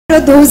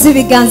duhuza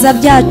ibiganza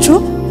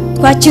byacu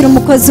twakira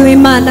umukozi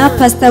w'Imana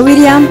Pastor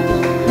William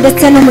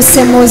ndetse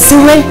n'umusemuzi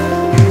we.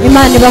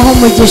 Imana ibaho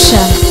umugisha.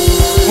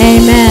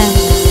 Amen.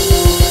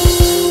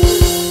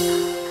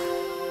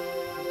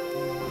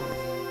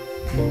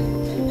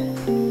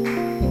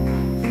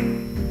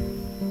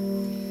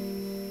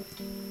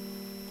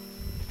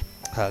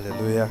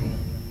 Hallelujah.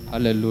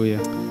 Hallelujah.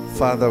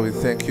 Father, we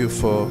thank you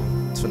for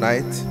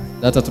tonight.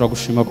 Data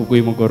turagushima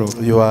kubw'uyu mugoroba.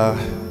 You are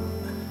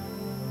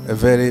a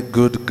very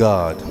good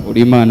God.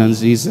 Uri Imana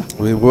nziza.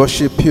 We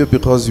worship you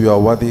because you are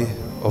worthy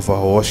of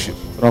our worship.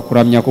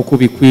 Turakuramya kuko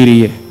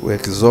ubikwiriye. We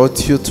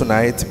exalt you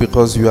tonight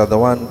because you are the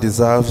one who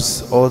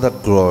deserves all the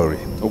glory.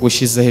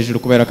 Ugushize hejuru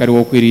kubera ko ari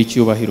wowe ukwiriye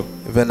icyubahiro.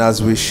 Even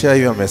as we share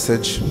your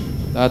message,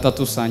 Data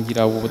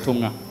tusangira ubu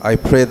butumwa. I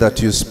pray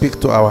that you speak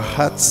to our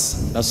hearts,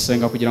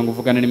 Ndasenga kugira ngo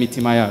uvugane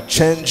n'imitima yacu.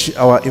 change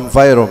our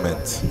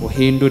environment.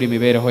 Uhindure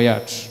imibereho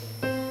yacu.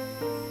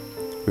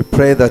 We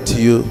pray that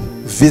you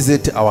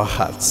visit our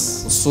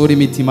hearts Usure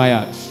imitima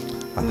yacu.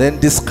 and then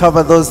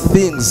discover those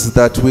things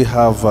that we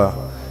have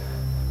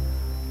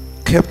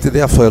kept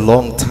there for a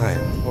long time.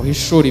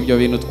 Uhishura ibyo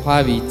bintu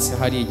twabitse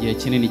hari igihe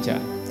kinini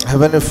cyane.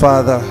 Heavenly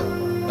Father,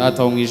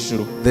 Data wo mu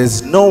ijuru.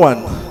 there's no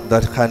one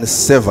that can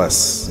save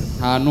us.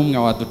 Nta numwe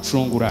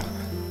waducungura.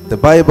 The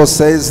Bible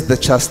says the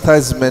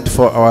chastisement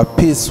for our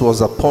peace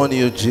was upon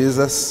you,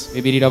 Jesus,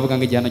 Bibiliya iravuga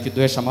ngo igihano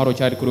kiduhesha amahoro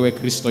cyari kuri we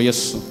Kristo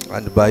Yesu.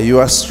 and by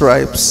your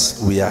stripes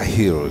we are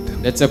healed.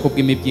 Ndetse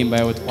kubw'imibyimba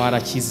yawe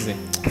twarakize.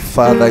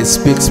 Father, I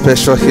speak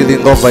special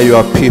healing over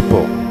your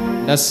people,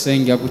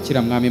 Ndasenga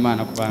gukira mwami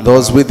Imana ku bantu.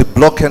 those with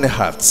broken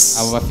hearts,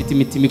 Abo bafite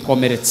imitima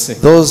ikomeretse.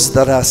 those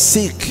that are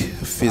sick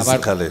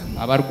physically.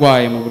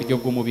 Abarwaye mu buryo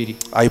bw'umubiri.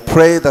 I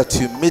pray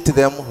that you meet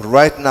them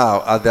right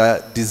now at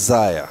their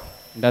desire,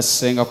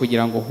 Ndasenga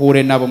kugira ngo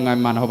uhure nabo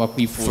mwami Imana aho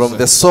bakwifuza. from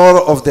the sole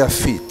of their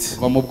feet.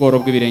 Kuva mu bworo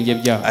bw'ibirenge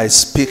byabo. I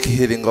speak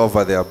healing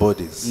over their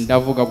bodies.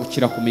 Ndavuga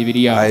gukira ku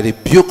mibiri yabo. I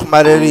rebuke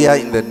malaria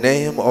in the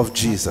name of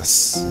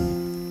Jesus.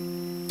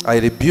 I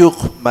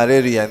rebuke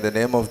malaria in the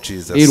name of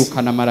Jesus.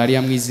 Irukana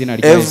malaria mu izina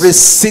rya Every Yesu.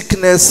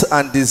 sickness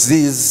and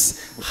disease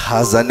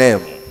has a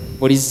name,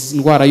 Buri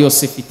ndwara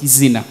yose ifite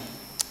izina.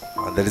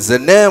 and there is a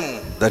name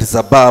that is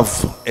above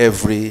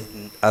every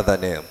other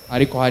name.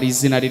 Ariko hari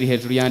izina riri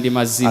hejuru y'andi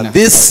mazina. And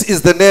this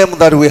is the name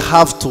that we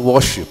have to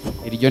worship.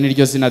 Iryo ni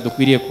ryo zina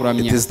dukwiriye It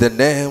kuramya. is the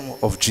name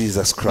of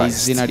Jesus Christ.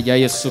 Izina rya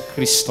Yesu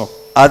Kristo.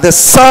 At the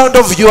sound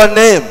of your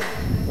name,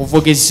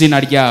 Uvuga izina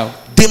ryawe.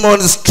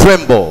 demons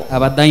tremble.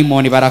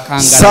 Abadayimoni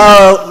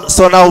barakangara.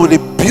 So now we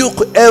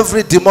rebuke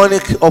every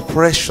demonic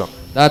oppression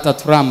Data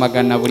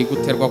turamagana buri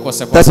guterwa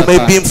kose kwa that may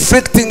be Satani.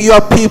 inflicting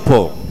your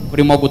people.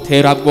 Urimo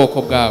gutera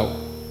bwoko bwawe.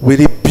 We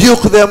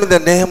rebuke them in the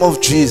name of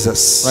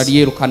Jesus.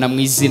 Turariyirukana mu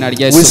izina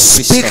rya We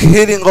Yesu speak Kristo.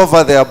 healing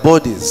over their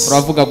bodies.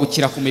 Turavuga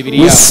gukira ku mibiri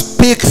We yabo.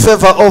 speak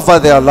favor over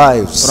their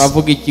lives.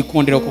 Turavuga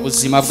igikundiro ku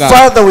buzima bwabo.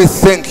 Father, we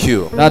thank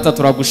you Data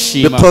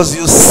turagushima. because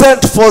you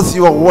sent forth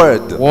your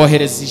word,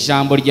 Wohereza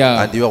ijambo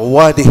ryawe. and your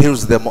word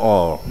heals them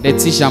all.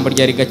 Ndetse ijambo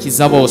rya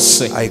rigakiza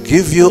bose. I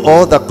give you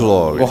all the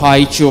glory.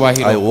 Guhaye I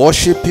icyubahiro.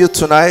 worship you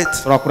tonight.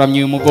 Turakuramya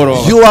uyu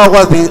mugoroba. You are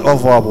worthy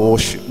of our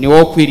worship. Ni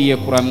wowe ukwiriye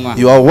kuramwa.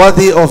 You are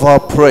worthy of our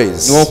Ni wowe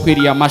praise.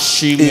 ukwiriye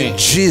amashimwe. In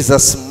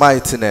Jesus'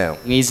 mighty name.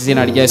 Mu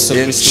izina rya Yesu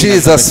In Kristo.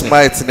 Jesus'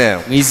 mighty name.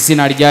 Mu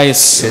izina rya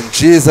Yesu. In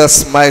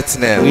Jesus' mighty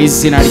Mu name.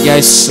 izina rya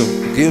Yesu.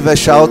 Give a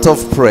shout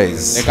of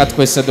praise. Reka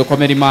twese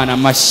dukomere Imana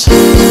amashyi.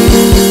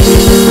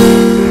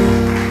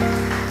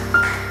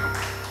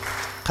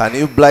 Can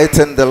you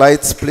brighten the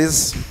lights,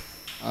 please?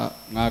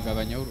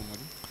 Mwagabanya urumuri.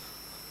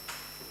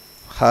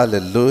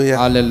 Hallelujah.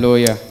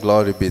 Hallelujah.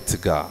 Glory be to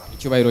God.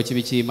 Icyubahiro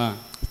kibi cy'Imana.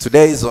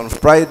 Today is on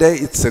Friday.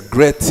 It's a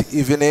great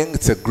evening.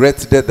 It's a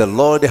great day the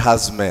Lord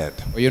has made.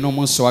 Uyu ni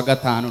umunsi wa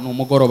gatanu, ni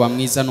umugoroba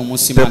mwiza, ni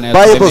umunsi The Imana Bible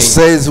yaturemeye.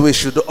 says we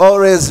should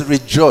always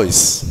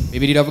rejoice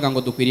Bibiliya iravuga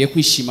ngo dukwiriye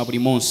kwishima buri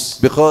munsi.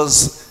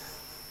 because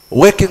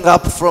waking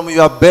up from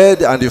your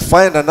bed and you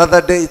find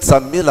another day, it's a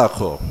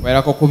miracle.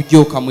 Kubera ko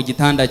kubyuka mu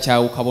gitanda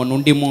cyawe ukabona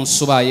undi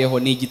munsi ubayeho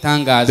ni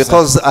igitangaza.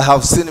 Because I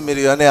have seen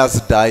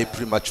millionaires die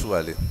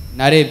prematurely.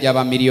 Narebye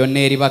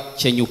abamiliyoneri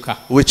bakenyuka.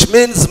 Which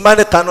means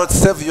money cannot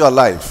save your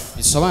life.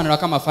 Bisobanura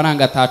ko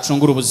amafaranga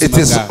atacungura It ubuzima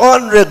is bwawe.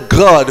 only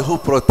God who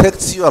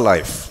protects your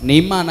life. Ni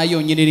Imana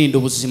yonyine irinda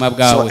ubuzima So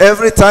bwawe.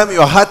 every time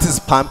your heart is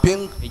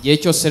pumping, Igihe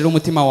cyose rero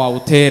umutima wawe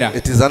utera,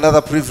 it is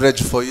another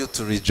privilege for you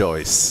to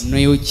rejoice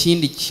ni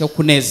ikindi cyo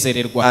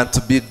kunezererwa and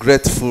to be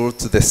grateful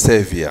to the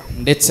Savior.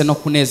 ndetse no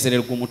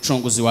kunezererwa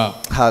umucunguzi wawe.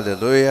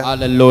 Hallelujah.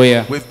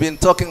 Hallelujah. We've been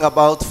talking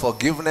about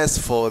forgiveness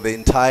for the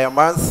entire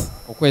month,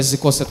 Ukwezi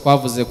kose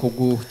twavuze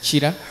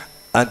kugukira,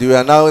 and we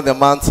are now in the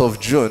month of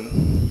June.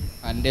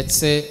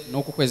 ndetse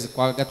no ku kwezi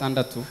kwa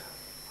gatandatu.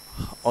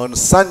 On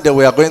Sunday,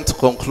 we are going to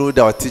conclude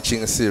our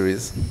teaching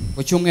series.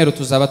 Ku cyumweru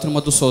tuzaba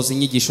turimo dusoza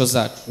inyigisho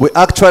zacu. We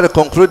actually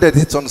concluded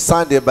it on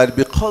Sunday, but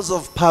because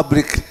of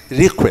public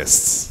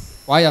requests,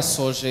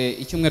 Twayasoje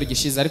icyumweru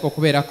gishize, ariko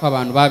kubera ko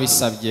abantu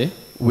babisabye,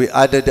 we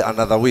added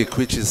another week,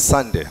 which is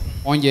Sunday.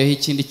 ongeyeho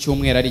ikindi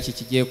cyumweru ari iki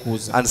kigiye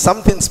kuza. And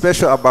something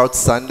special about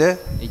Sunday,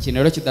 ikintu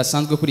rero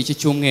kidasanzwe kuri iki you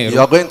cyumweru,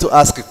 are going to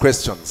ask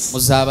questions.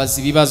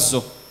 muzabaza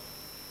ibibazo.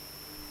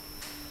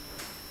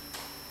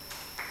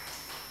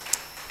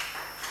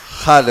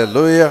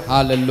 Hallelujah.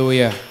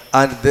 Hallelujah.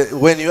 And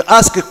when you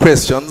ask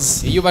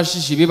questions, iyo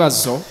ubajije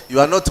ibibazo you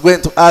are not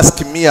going to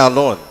ask me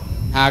alone.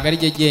 ntabwo ari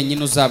jye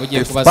jyenyine uzaba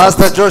ugiye If kubaza.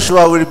 Pastor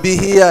Joshua will be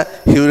here,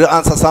 he will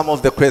answer some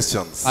of the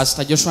questions.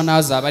 Pastor Joshua nawe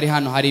azaba ari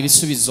hano, hari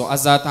ibisubizo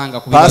azatanga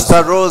ku bibazo.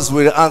 Pastor Rose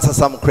will answer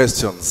some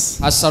questions.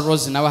 Pastor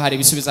Rose nawe hari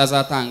ibisubizo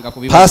azatanga ku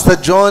bibazo. Pastor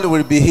John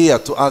will be here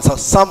to answer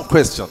some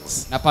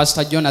questions. Na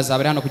Pastor John azaba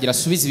ari hano kugira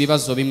asubize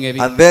ibibazo bimwe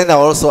bimwe. And then I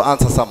will also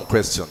answer some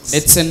questions.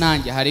 ndetse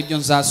nanjye hari ibyo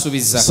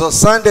nzasubiza. So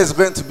Sunday is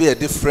going to be a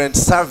different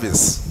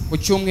service. ku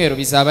cyumweru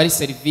bizaba ari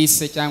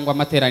serivisi cyangwa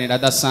amateraniro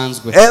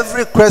adasanzwe.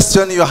 Every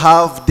question you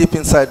have deep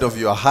inside of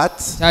your heart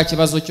cya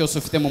kibazo cyose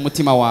ufite mu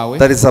mutima wawe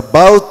that is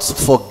about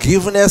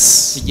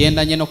forgiveness,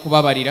 kigendanye no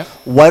kubabarira,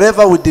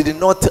 whatever we did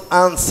not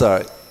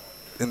answer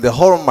in the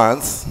whole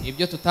month,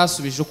 ibyo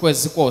tutasubije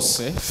ukwezi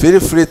kose, feel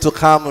free to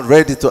come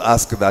ready to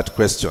ask that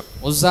question.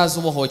 uzaze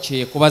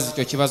ubohokeye kubaza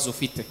icyo kibazo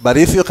ufite. But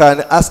if you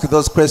can ask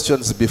those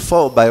questions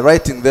before by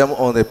writing them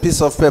on a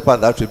piece of paper,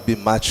 that would be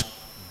much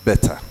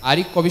better.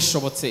 ariko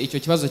bishobotse icyo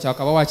kibazo cyawe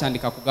ukaba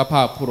wacyandika ku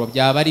gapapuro,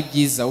 byaba ari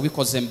byiza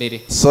ubikoze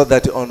mbere, So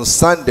that on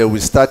Sunday we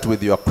start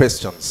with your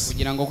questions.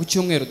 kugira ngo ku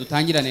cyumweru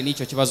dutangirane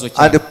n'icyo kibazo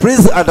And cyawe.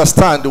 please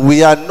understand,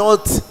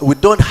 we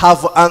don't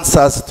have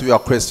answers to your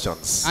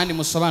questions. kandi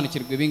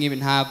musobanukirwe ibi ngibi,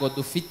 ntabwo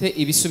dufite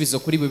ibisubizo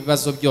kuri ibi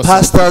bibazo byose.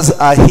 Pastors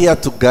are here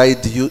to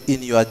guide you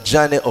in your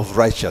journey of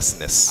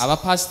righteousness.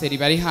 abapasiteri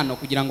bari hano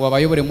kugira ngo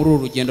babayobore muri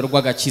uru rugendo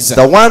rw'agakiza.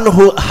 The one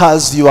who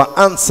has your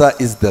answer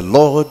is the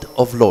Lord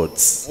of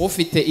Lords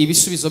ufite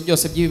ibisubizo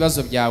byose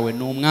by'ibibazo byawe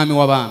ni umwami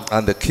w'abami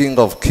and the King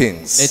of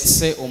Kings.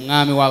 ndetse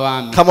umwami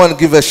w'abami. Come on,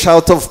 give a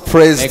shout of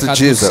praise to reka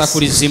Jesus.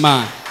 dusakurize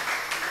Imana,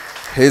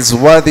 He is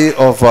worthy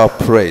of our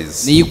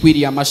praise. niyo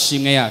ikwiriye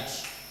amashimwe yacu.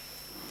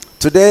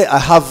 Today I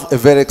have a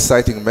very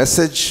exciting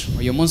message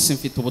uyu munsi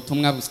mfite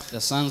ubutumwa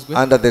budasanzwe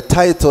under the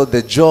title,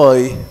 The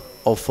Joy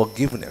of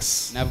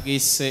Forgiveness.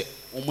 nabwise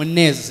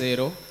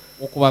umunezero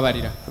wo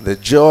kubabarira. The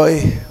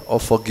joy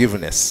of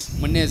forgiveness.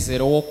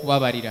 umunezero wo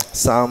kubabarira.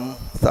 Psalm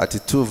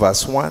 32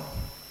 verse 1.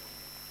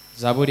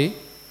 Zaburi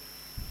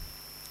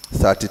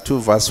 32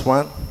 verse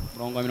 1.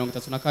 murongo wa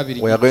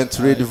 32. We are going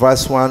to read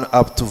verse 1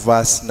 up to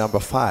verse number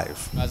 5.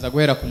 baza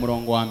guhera ku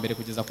murongo wa mbere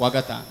kugeza ku wa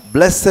gatanu.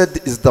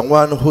 Blessed is the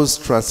one whose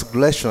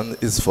transgression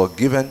is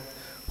forgiven,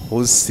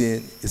 whose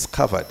sin is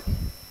covered.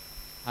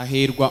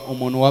 hahirwa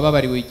umuntu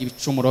wababariwe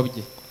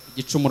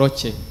igicumuro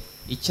cye,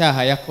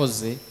 icyaha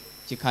yakoze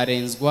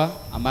kikarenzwa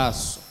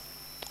amaso.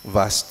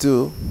 Verse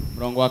 2.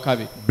 murongo wa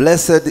kabiri.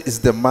 Blessed is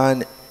the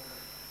man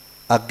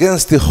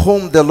against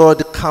whom the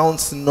Lord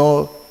counts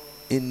no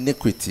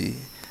iniquity,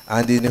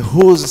 and in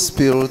whose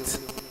spirit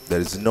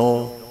there is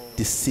no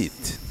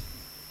deceit.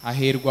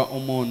 hahirwa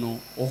umuntu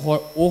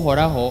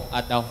uhoraho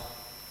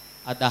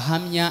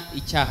adahamya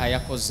icyaha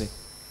yakoze,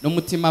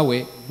 n'umutima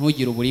we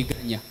ntugire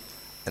uburiganya.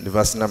 And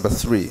verse number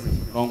 3.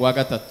 murongo wa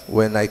gatatu.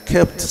 When I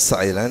kept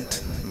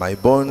silent, my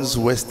bones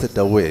wasted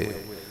away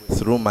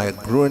through my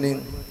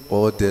groaning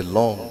all day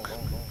long.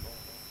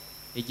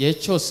 igihe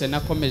cyose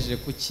nakomeje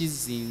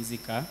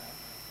kukizinzika,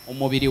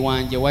 umubiri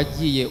wanjye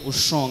wagiye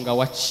ushonga,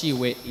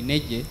 waciwe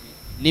intege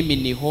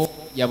n'iminiho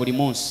ya buri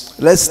munsi.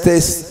 Let's stay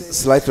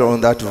slightly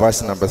on that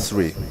verse number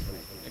 3.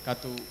 reka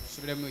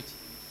tusubiremo iki.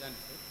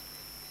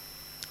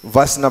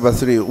 Verse number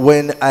 3.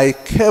 When I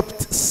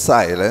kept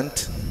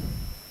silent,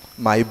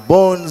 my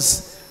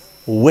bones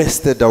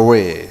wasted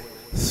away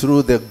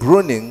through the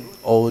groaning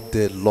all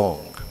day long.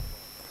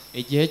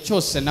 igihe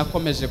cyose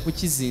nakomeje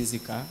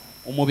kukizinzika,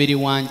 umubiri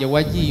wanjye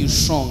wagiye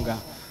ushonga,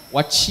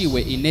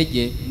 waciwe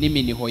intege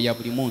n'iminiho ya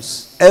buri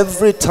munsi.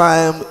 Every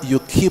time you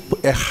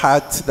keep a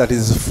heart that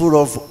is full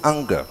of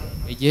anger,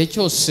 igihe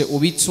cyose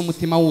ubitse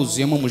umutima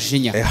wuzuyemo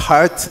umujinya, a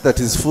heart that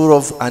is full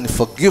of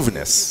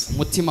unforgiveness,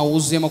 umutima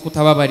wuzuyemo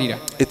kutababarira,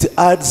 it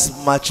adds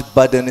much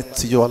burden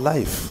to your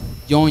life.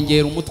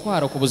 byongera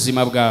umutwaro ku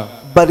buzima bwawe,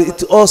 But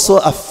it also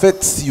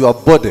affects your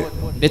body.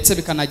 ndetse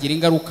bikanagira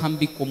ingaruka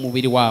mbi ku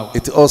mubiri wawe,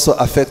 It also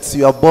affects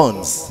your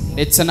bones.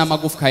 ndetse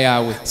n'amagufwa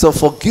yawe. So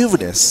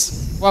forgiveness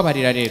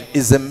kubabarira rero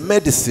is a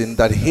medicine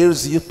that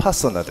heals you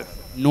personally.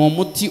 ni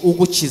umuti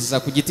ugukiza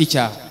ku giti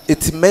cyawe.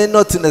 It may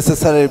not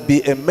necessarily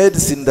be a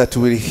medicine that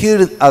will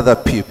heal other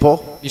people,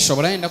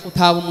 bishobora yenda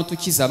kutaba umuti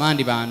ukiza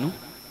abandi bantu,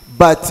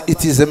 but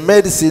it is a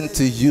medicine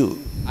to you.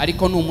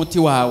 ariko ni umuti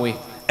wawe.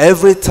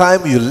 Every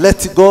time you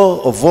let go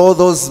of all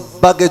those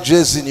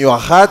baggages in your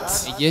heart,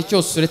 igihe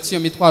cyose uretse iyo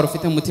mitwaro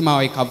ufite mu mutima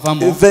wawe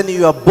ikavamo, even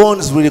your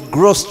bones will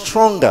grow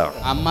stronger.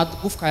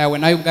 amagufwa yawe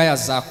nayo ubwayo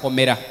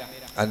azakomera.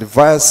 And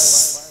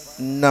verse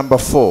number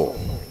 4.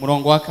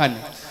 murongo wa 4.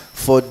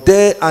 For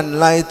day and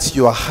night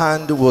your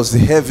hand was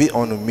heavy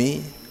on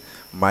me,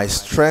 my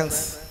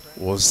strength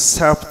was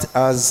sapped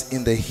as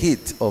in the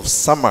heat of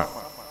summer.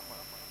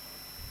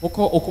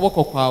 kuko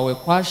ukuboko kwawe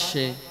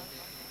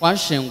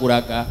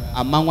kwashenguraga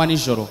amanywa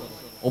nijoro,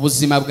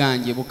 ubuzima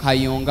bwanjye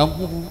bukayonga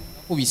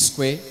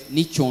nk'ubukubiswe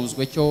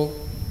n'icyunzwe cyo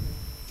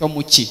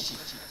muki.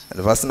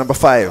 And verse number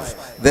 5.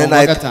 Then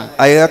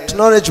I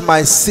acknowledge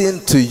my sin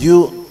to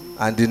you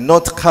and did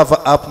not cover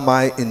up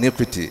my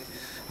iniquity.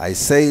 I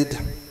said,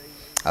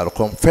 I'll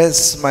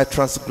confess my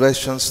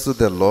transgressions to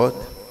the Lord,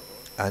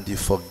 and he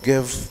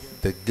forgave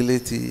the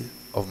guilty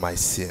of my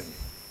sin.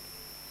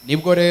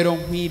 Nibwo rero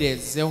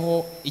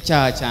nkwirezeho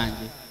icyaha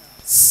cyanjye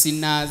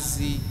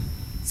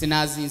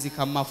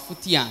sinazinzika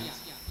amafuti yanjye,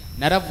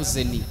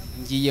 naravuze ni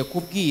ngiye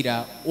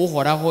kubwira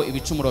uhoraho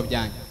ibicumuro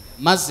byanjye,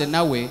 maze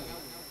nawe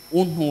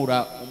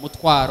untura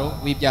umutwaro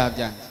w'ibyaha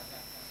byanjye.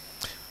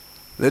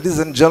 Ladies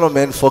and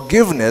gentlemen,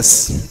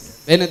 forgiveness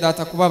bene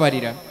data,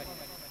 kubabarira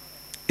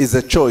is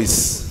a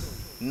choice,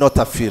 not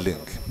a feeling.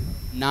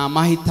 ni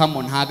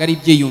amahitamo, ntabwo ari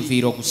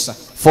ibyiyumviro gusa.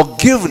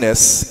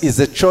 Forgiveness is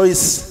a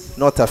choice,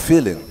 not a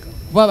feeling.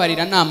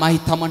 kubabarira ni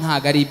amahitamo,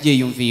 ntabwo ari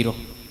ibyiyumviro.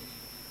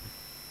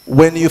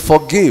 When you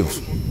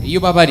forgive, iyo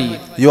ubabariye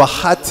your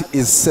heart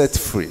is set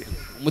free.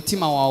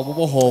 umutima wawe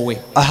ubohowe.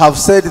 I have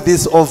said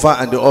this over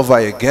and over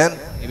again.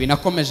 ibi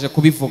nakomeje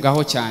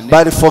kubivugaho cyane.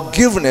 But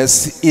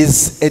forgiveness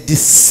is a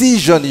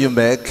decision you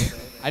make,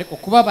 ariko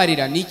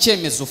kubabarira ni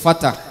icyemezo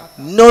ufata,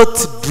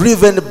 not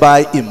driven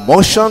by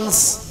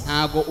emotions,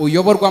 ntago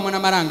uyoborwamo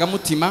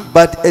n'amarangamutima,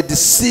 but a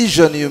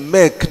decision you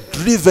make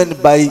driven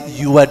by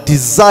your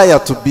desire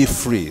to be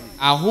free.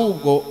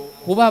 ahubwo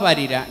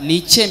kubabarira ni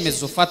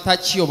icyemezo ufata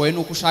kiyobowe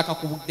n'uko ushaka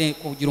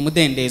kugira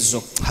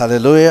umudendezo.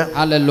 Hallelujah.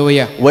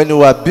 Hallelujah. When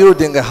we are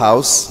building a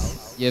house,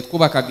 igihe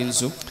twubakaga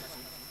inzu,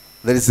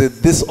 there is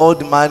this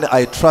old man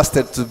I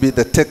trusted to be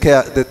the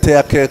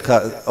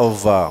caretaker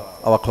of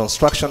our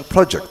construction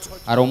project.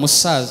 hari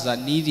umusaza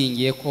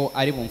niringiye ko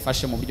ari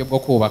bumfashe mu buryo bwo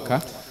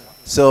kubaka.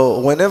 So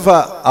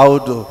whenever I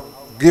would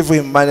give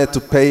him money to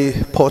pay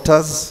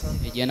porters,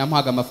 igihe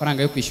namuhaga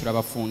amafaranga yo kwishyura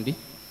abafundi,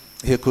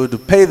 he could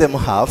pay them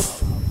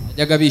half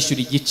yajyaga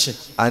bishyura igice,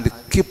 and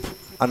keep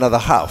another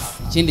half.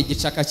 ikindi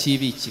gice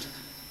akakibikira.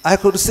 I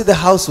could see the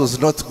house was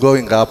not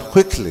going up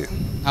quickly.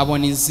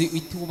 nkabona inzu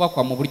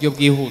itubakwa mu buryo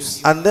bwihuse.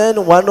 And then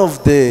one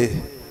of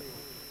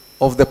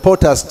the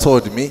porters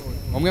told me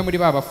umwe muri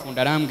ba bafundi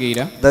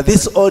arambwira that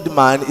this old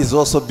man is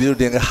also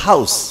building a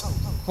house.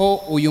 ko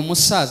uyu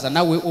musaza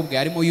nawe ubwe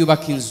arimo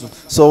yubaka inzu.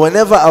 So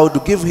whenever I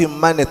would give him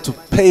money to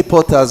pay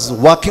porters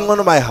working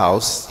on my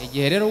house,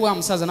 igihe rero wa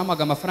musaza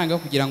namuhaga amafaranga yo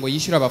kugira ngo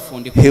yishyure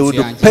abafundi ku he nzu would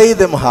yanjye, pay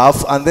them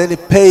half and then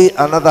pay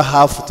another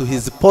half to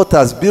his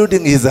porters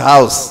building his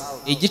house.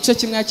 igice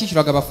kimwe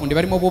yakishyuraga abafundi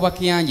barimo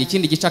bubaka iyanjye,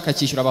 ikindi gice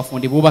akakishyura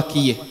abafundi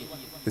bubakiye.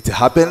 It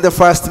happened the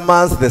first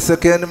month, the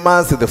second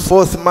month, the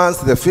fourth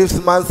month, the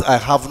fifth month. I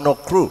have no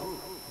clue.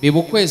 biba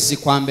ukwezi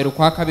kwa mbere,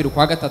 ukwa kabiri,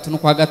 ukwa gatatu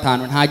n'ukwa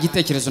gatanu, nta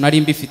gitekerezo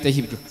nari mbifiteho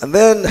ibyo. And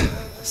then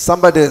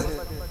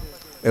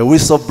a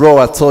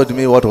whistleblower told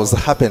me what was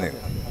happening.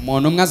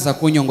 umuntu umwe aza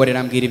kunyongorera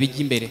ambwira ibijya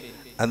imbere.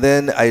 And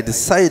then I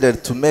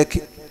decided to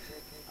make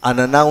an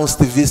announced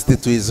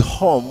visit to his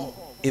home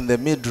in the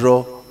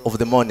middle of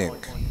the morning.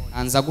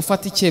 anza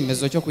gufata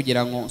icyemezo cyo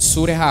kugira ngo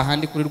nsure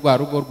hahandi kuri rwa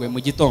rugo rwe mu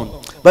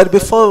gitondo. But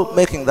before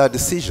making that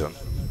decision,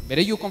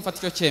 mbere y'uko mfata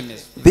icyo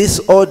cyemezo,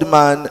 this old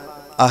man,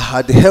 I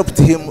had helped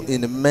him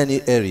in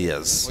many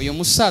areas. uyu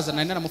musaza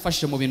nari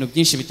naramufashije mu bintu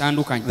byinshi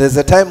bitandukanye. There's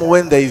a time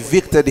when they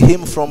evicted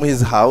him from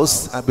his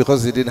house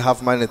because he didn't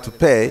have money to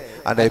pay,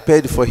 and I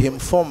paid for him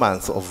 4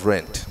 months of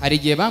rent. hari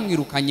igihe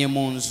bamwirukanye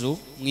mu nzu,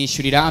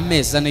 mwishyurira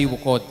amezi ane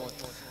y'ubukode.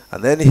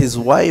 And then his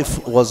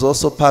wife was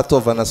also part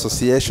of an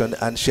association,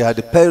 and she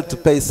had paid to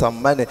pay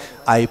some money.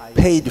 I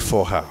paid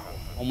for her.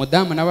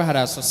 umudamu nawe hari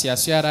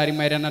asosiyasiyo yari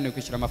arimo yari ananiwe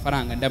kwishyura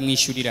amafaranga,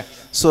 ndamwishyurira.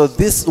 So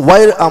this,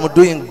 while I'm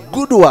doing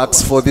good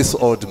works for this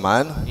old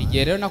man,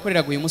 igihe rero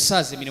nakoreraga uyu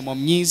musaza imirimo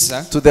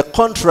myiza, to the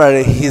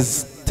contrary,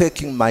 he's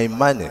taking my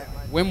money.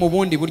 we mu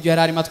bundi buryo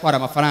yari arimo atwara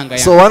amafaranga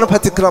So yanjye. one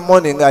particular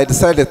morning, I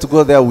decided to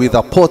go there with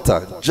a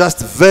porter, just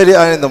very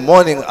early in the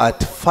morning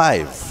at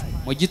 5.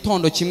 mu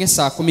gitondo kimwe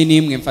saa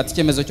 11 mfata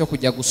icyemezo cyo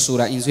kujya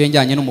gusura inzu ye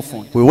njyanye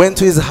n'umufundi. We went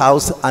to his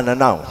house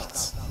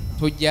unannounced.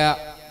 tujya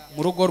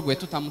mu rugo rwe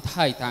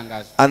tutamuhaye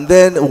itangazo. And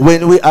then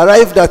when we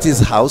arrived at his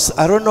house,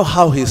 I don't know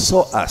how he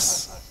saw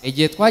us.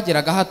 igihe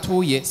twageraga aho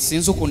atuye,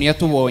 sinzi ukuntu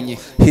yatubonye.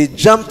 He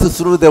jumped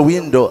through the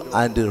window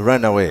and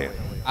ran away.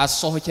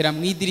 asohokera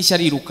mu idirishya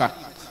ariruka.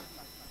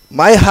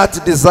 My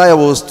heart desire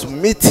was to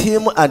meet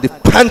him and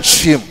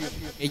punch him.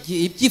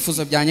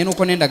 ibyifuzo byanjye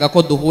nuko nendaga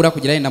ko duhura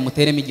kugira yenda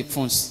muteremo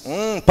igipfunsi.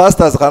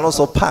 Pastors can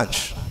also punch.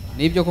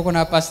 nibyo koko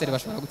na pasiteri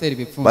bashobora gutera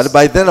ibipfunsi. But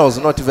by then I was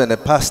not even a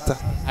pastor.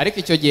 ariko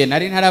icyo gihe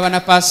nari ntaraba na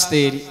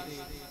pasiteri.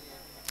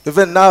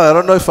 Even now I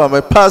don't know if I'm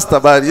a pastor,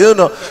 but you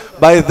know,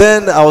 by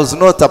then I was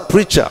not a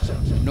preacher.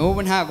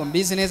 n'ubu ntabwo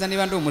mbizi neza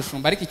niba ndi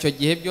umushumba, ariko icyo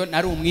gihe byo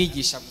nari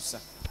umwigisha gusa.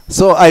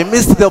 So I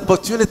missed the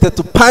opportunity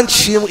to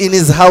punch him in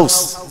his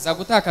house. nza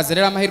gutakaza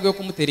rero amahirwe yo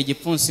kumutera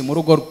igipfunsi mu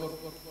rugo rwe.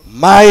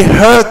 My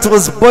heart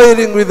was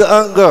boiling with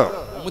anger.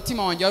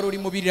 umutima wanjye wari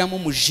urimo biriramo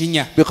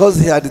umujinya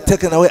because he had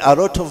taken away a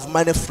lot of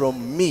money from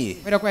me.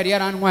 kubera ko yari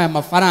yarantwaye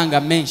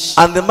amafaranga menshi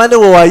And the money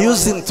we were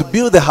using to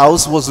build the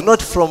house was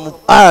not from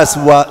us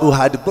who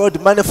had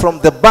borrowed money from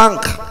the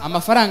bank.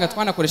 amafaranga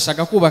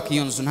twanakoreshaga kubaka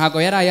iyo nzu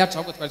ntabwo yari ayacu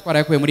ahubwo twari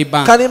twarayakuye muri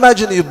banki. Can you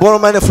imagine you borrow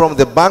money from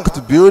the bank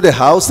to build a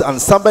house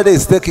and somebody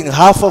is taking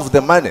half of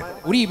the money?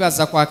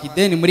 uribaza kwaka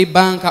ideni muri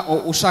banka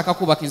ushaka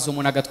kubaka inzu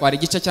umuntu agatwara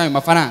igice cy'ayo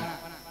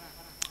mafaranga.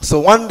 So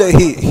one day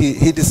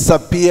he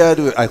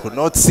disappeared. I could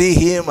not see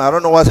him. I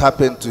don't know what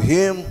happened to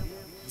him.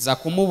 za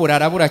kumubura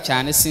arabura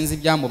cyane sinzi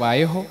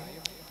ibyamubayeho.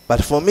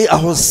 But for me,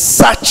 I was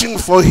searching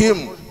for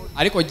him.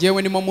 ariko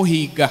jyewe ndimo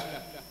muhiga.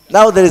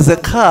 Now there is a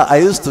car I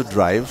used to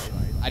drive.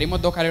 hari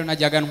imodoka rero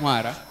najyaga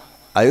ntwara.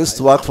 I used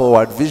to work for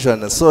World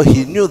Vision, and so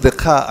he knew the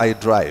car I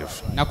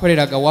drive.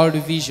 nakoreraga World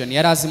Vision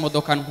yari azi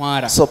imodoka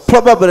ntwara. So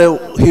probably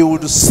he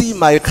would see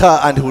my car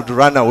and he would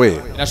run away.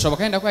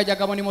 birashoboka yenda ko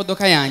yajyaga abona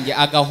imodoka yanjye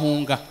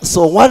agahunga.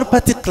 So one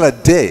particular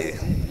day,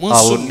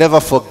 I will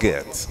never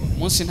forget.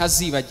 umunsi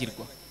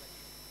ntazibagirwa.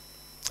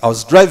 I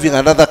was driving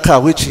another car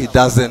which he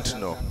doesn't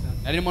know.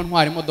 narimo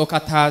ntwara imodoka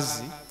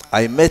atazi.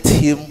 I met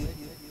him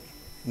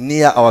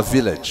near our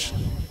village.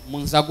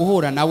 munza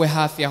guhura nawe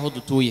hafi aho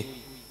dutuye.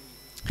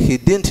 He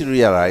didn't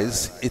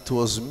realize it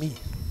was me.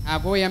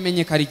 ntabwo we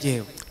yamenye ko ari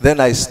jyewe. Then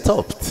I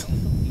stopped.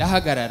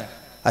 ndahagarara.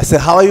 I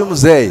said, "How are you,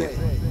 Mzee?"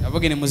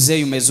 ndavuga ni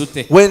muzeyi umeze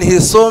ute. When he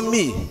saw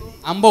me,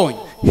 ambonye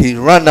he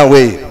ran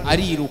away.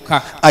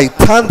 ariruka. I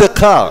turned the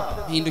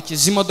car.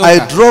 hindukiza I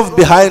imodoka. drove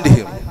behind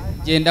him.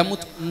 genda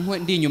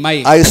ndi inyuma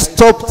ye. I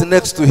stopped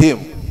next to him.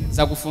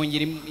 za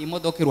gufungira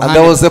imodoka And there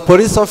iruhande. was a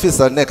police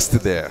officer next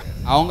there.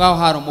 aho ngaho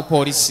hari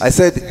umupolisi. I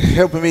said,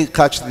 "Help me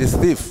catch this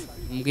thief."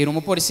 mbwira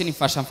umupolisi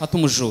nifasha mfata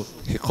umujura.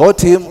 He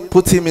caught him,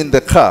 put him in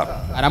the car.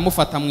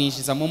 aramufata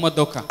amwinjiza mu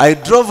modoka. I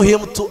drove him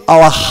to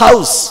our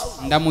house.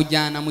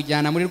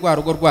 mujyana muri rwa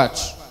rugo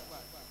rwacu.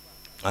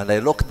 And I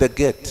locked the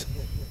gate.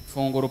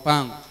 funga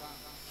urupangu.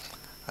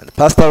 And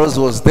Pastor Rose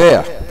was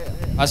there.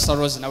 Pastor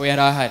Rose nawe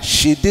yari ahari.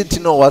 She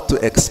didn't know what to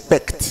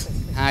expect.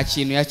 nta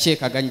kintu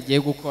yakekaga ngiye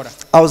gukora.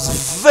 I was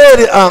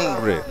very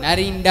angry.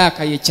 nari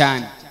ndakaye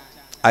cyane.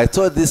 I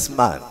told this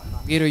man,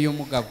 mbwira uyu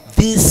mugabo.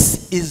 "This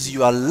is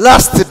your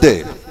last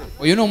day.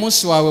 uyu ni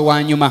umunsi wawe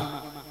wa nyuma.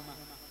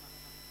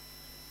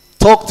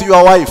 Talk to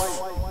your wife.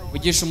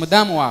 ugisha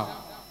umudamu wawe.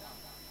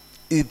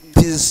 It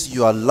is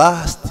your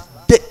last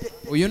day."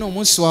 uyu ni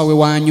umunsi wawe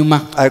wa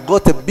nyuma. I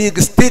got a big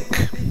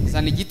stick.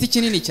 zana igiti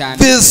kinini cyane.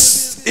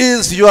 "This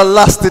is your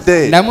last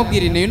day."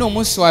 ndamubwira uyu ni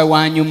umunsi wawe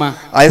wa nyuma.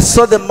 I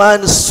saw the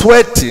man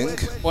sweating,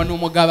 mbona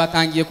umugabo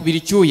atangiye kubira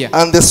icyuya.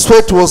 and the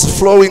sweat was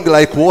flowing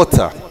like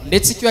water.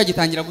 ndetse icyuya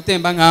gitangira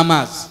gutemba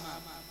nk'amazi.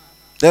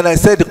 Then I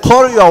said,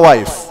 "Call your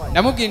wife,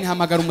 ndamubwira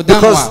ntihamagara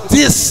umudamu because wawe.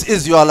 this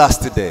is your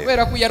last day."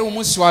 kubera ko yari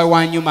umunsi wawe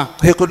wa nyuma.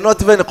 He could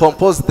not even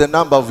compose the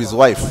number of his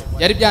wife.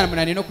 yari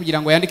byaramunaniye no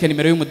kugira ngo yandike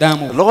nimero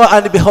y'umudamu we. Lo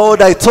and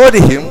behold, I told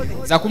him,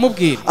 za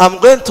kumubwira. "I'm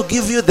going to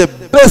give you the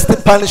best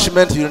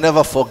punishment you'll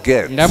never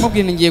forget."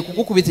 ndamubwira ngiye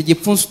kugukubita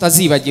igipfunsi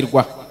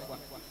utazibagirwa.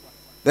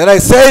 Then I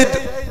said,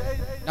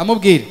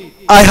 ndamubwira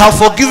 "I have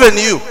forgiven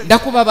you.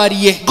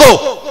 ndakubabariye. Go."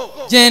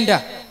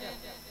 genda.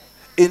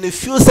 In a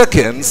few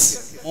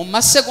seconds, mu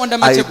masegonda I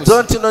make gusa.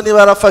 don't know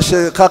niba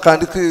arafashe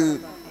kakandi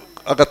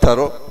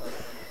agataro,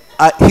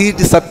 he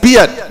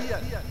disappeared.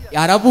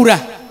 arabura.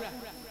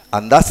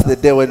 And that's the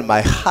day when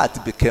my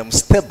heart became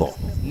stable.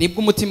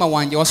 nibwo umutima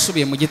wanjye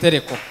wasubiye mu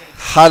gitereko.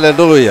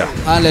 Hallelujah.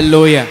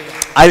 haleluya.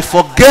 I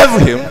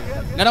forgave him.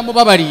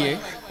 naramubabariye.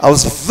 I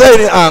was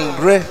very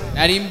angry,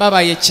 nari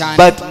mbabaye cyane.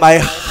 but my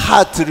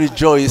heart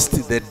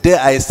rejoiced the day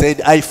I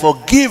said, "I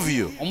forgive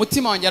you."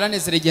 umutima wanjye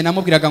aranezereye igihe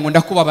namubwiraga ngo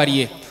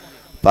ndakubabariye.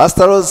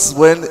 Pastor Rose,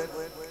 when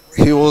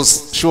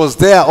she was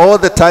there all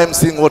the time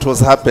seeing what was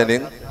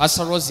happening.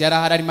 Pastor Rose yari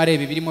ahari arimo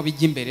areba ibirimo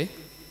bijya imbere.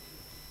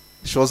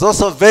 She was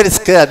also very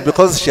scared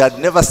because she had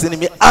never seen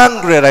me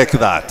angry like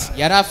that.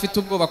 yari afite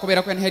ubwoba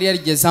kubera ko ntiyari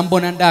yarigeze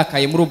ambona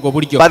ndakaye muri ubwo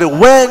buryo. But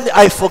when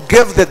I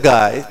forgave the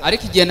guy,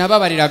 ariko igihe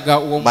nababariraga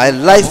uwo my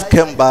life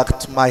came back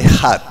to my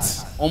heart.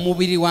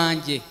 umubiri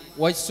wanjye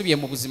wasubiye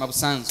mu buzima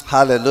busanzwe.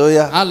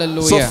 Hallelujah.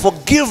 Hallelujah. So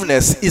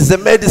forgiveness is a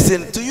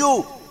medicine to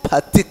you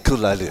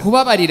particularly.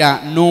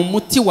 kubabarira ni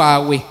umuti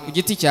wawe ku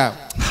giti cyawe.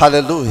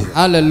 Hallelujah.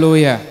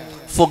 haleluya.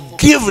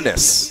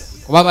 Forgiveness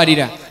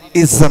kubabarira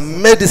is a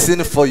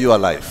medicine for your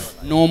life.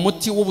 ni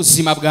umuti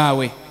w'ubuzima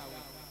bwawe.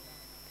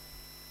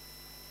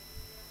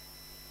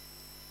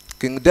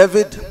 King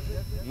David,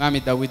 mwami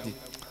Dawidi,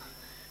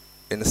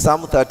 in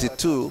Psalm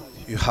 32,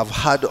 you have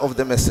heard of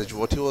the message,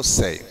 what he was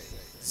saying.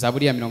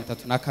 zaburi ya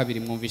 32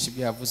 mwumvisha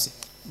ibyo yavuze.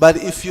 But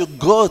if you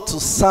go to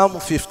Psalm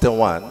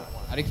 51,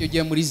 ariko iyo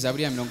ugiye muri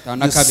zaburi ya you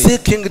 52 see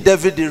King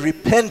David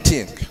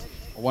repenting.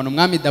 ubona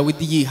umwami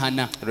Dawidi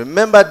yihana.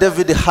 Remember,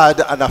 David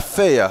had an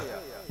affair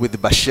with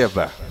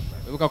Bathsheba.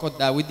 wibuka ko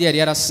Dawidi yari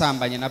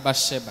yarasambanye na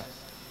Bathsheba.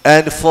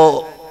 And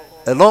for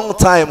a long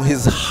time,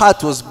 his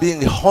heart was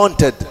being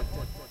haunted.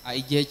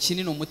 igihe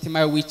kinini umutima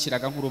we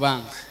wiciraga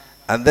nk'urubanza.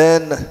 And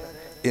then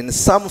in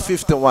Psalm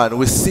 51,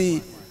 we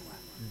see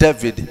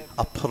David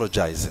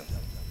apologizing.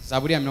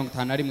 Zaburi ya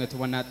 51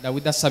 tubona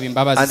Dawidi asaba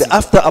imbabazi. And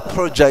after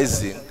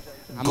apologizing,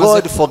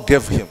 God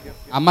forgave him.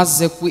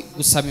 Amaze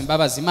gusaba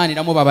imbabazi Imana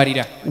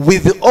iramubabarira.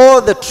 With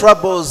all the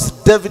troubles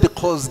David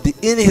caused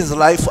in his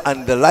life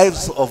and the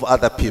lives of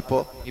other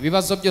people,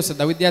 Ibibazo byose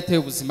Dawidi yateye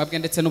ubuzima bwe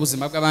ndetse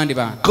n'ubuzima bw'abandi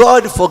bantu.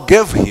 God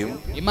forgave him.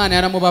 Imana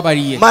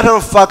yaramubabariye. Matter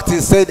of fact, he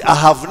said, I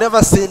have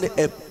never seen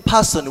a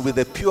person with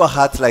a pure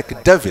heart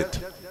like David.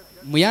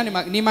 Muyani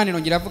n'Imana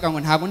irongera avuga ngo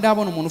ntabwo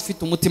ndabona umuntu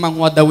ufite umutima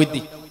nk'uwa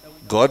Dawidi.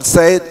 God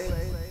said,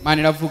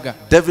 Imana iravuga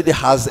David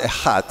has a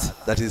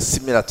heart that is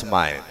similar to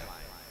mine.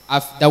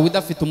 Dawidi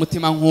afite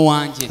umutima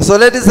nk'uwanjye. So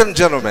ladies and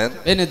gentlemen,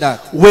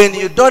 when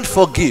you don't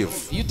forgive,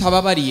 iyo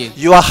utababariye,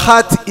 your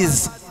heart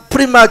is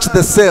pretty much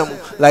the same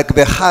like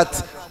the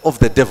heart of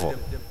the devil.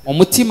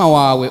 Umutima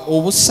wawe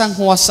ubusa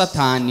nk'uwa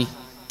Satani.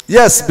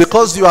 Yes,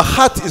 because your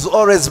heart is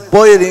always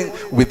boiling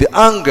with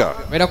anger.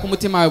 Kubera ko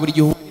umutima wawe buri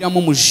gihe ubiramo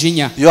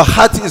umujinya. Your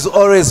heart is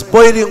always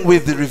boiling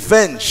with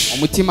revenge.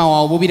 Umutima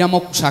wawe ubiramo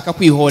gushaka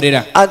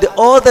kwihorera. And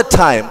all the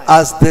time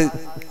as the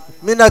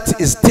minute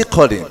is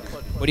tickling,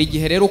 buri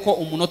gihe rero uko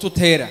umunota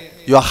utera,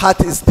 your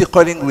heart is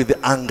tickling with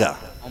anger.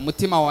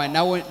 Umutima wawe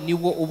nawe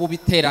niwo ubu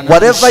biterana.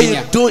 Whatever you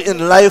do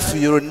in life,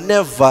 you will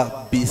never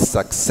be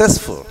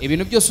successful.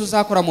 Ibintu byose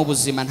uzakora mu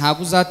buzima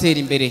ntabwo uzatera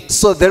imbere.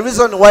 So the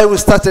reason why we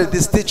started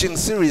this teaching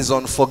series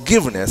on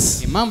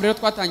forgiveness, impamvu rero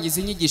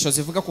twatangiza inyigisho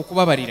zivuga ku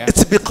kubabarira,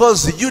 it's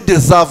because you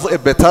deserve a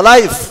better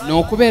life.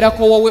 No kubera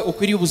ko wowe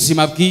ukwiriye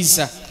ubuzima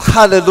bwiza.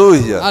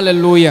 Hallelujah.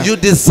 Hallelujah. You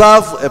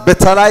deserve a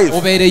better life.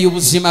 Ubereye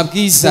ubuzima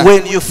bwiza.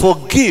 When you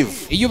forgive,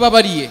 iyo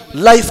ubabariye,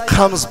 life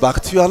comes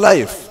back to your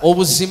life.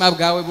 Ubuzima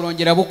bwawe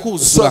burongera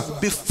bukuzura. So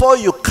before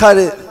you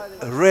carry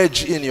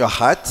rage in your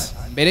heart,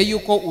 mbere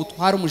yuko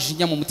utwara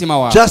umujinya mu mutima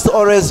wawe, just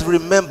always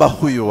remember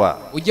who you are.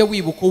 ujye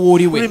wibuka uwo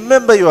uriwe.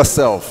 Remember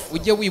yourself.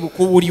 Ujye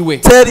wibuka uwo uriwe.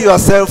 Tell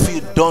yourself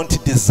you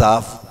don't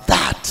deserve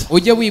that.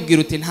 Ujye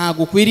wibwira uti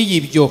ntabwo ukwiriye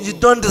ibyo. You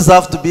don't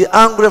deserve to be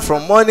angry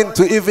from morning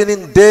to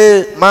evening,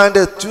 day,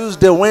 Monday,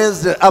 Tuesday,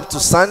 Wednesday, up to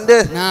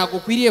Sunday. Ntabwo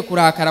ukwiriye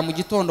kurakara mu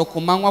gitondo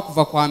ku manywa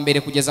kuva kwa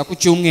mbere kugeza ku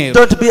cyumweru.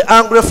 Don't be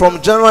angry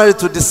from January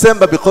to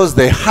December because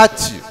they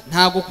hurt you.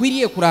 Ntabwo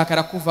ukwiriye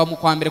kurakara kuva mu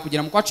kwa mbere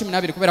kugera mu kwa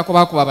 12 kubera ko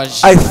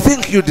bakubabaje. I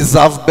think you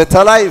deserve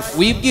better life.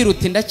 Wibwira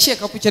uti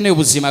ndakeka ko ukeneye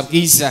ubuzima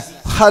bwiza.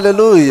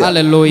 Hallelujah.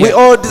 Hallelujah. We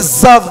all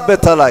deserve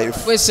better life.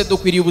 Twese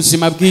dukwiriye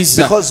ubuzima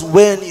bwiza. Because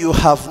when you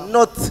have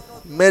not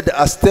made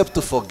a step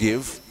to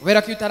forgive,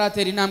 kubera ko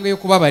utaratera intambwe yo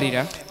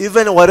kubabarira,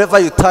 even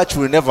whatever you touch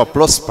will never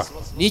prosper.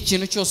 Ni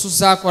ikintu cyose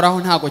uzakoraho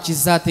ntago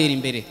kizatera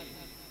imbere.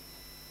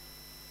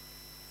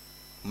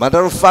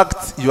 Matter of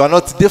fact, you are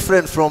not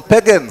different from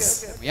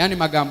pagans. Yani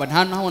magambo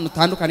nta naho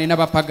utandukane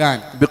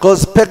n'abapagani.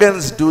 Because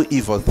pagans do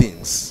evil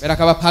things. Kubera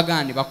ko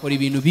abapagani bakora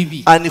ibintu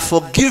bibi. And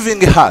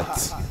forgiving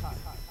heart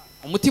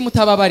Umutima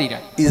utababarira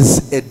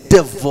is a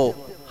devil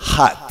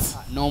heart.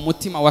 No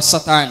umutima wa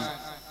Satani.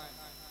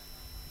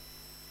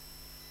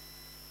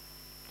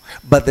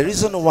 But the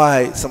reason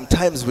why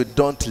sometimes we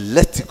don't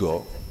let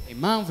go,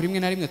 impamvu rimwe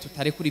na rimwe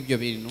tutare kuri ibyo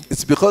bintu,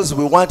 it's because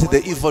we want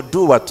the evil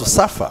doer to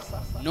suffer.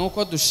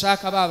 nuko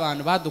dushaka ba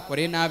bantu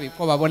badukoreye nabi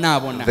ko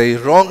babonabona. They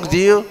wronged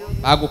you.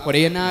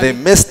 Bagukoreye nabi. They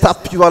messed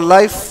up your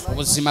life.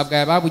 Ubuzima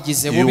bwawe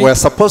babugize bubi. You were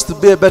supposed to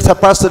be a better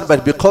person,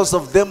 but because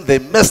of them, they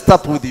messed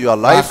up with your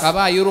life.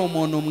 Bakabaye uri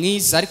umuntu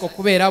mwiza ariko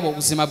kubera abo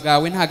ubuzima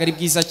bwawe ntago ari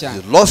bwiza cyane.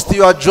 You lost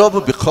your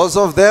job because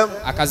of them.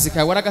 Akazi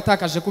kawe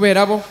waragatakaje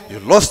kubera abo. You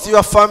lost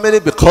your family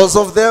because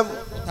of them.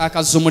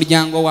 Utakaza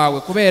umuryango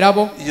wawe kubera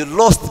abo. You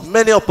lost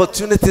many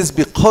opportunities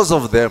because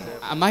of them.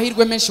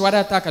 Amahirwe menshi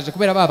waratakaje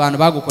kubera ba bantu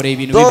bagukoreye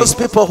ibintu bibi. Those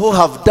people who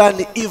have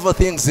done evil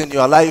things in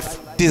your life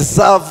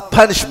deserve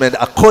punishment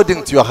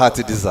according to your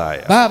heart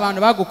desire. Ba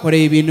bantu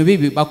bagukoreye ibintu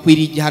bibi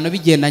bakwiriye igihano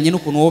bigendanye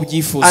n'ukuntu wowe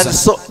byifuza. And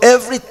so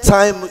every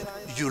time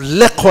you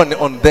reckon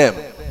on them,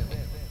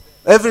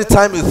 every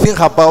time you think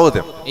about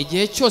them,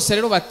 igihe cyose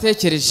rero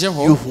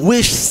batekerejeho, you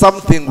wish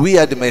something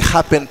weird may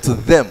happen to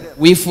them.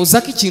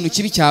 Wifuza ko ikintu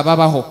kibi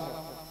cyababaho.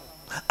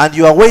 And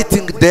you are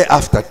waiting day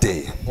after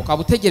day.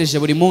 Ukaba utegereje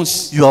buri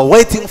munsi. You are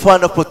waiting for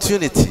an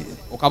opportunity.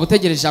 Ukaba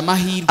utegereje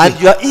amahirwe.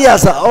 And your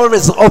ears are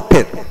always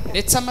open.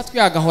 Ndetse amatwi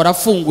agahora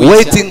afunguye.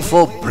 Waiting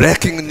for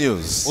breaking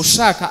news.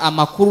 Ushaka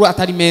amakuru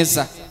atari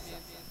meza.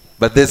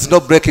 But there's no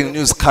breaking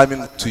news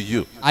coming to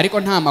you. Ariko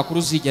nta makuru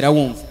uzigera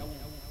wumva.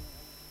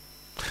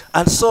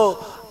 And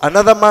so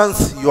another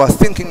month you are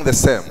thinking the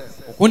same.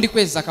 Ukundi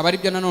kwezi akaba ari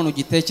byo nanone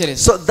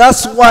ugitekereza. So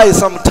that's why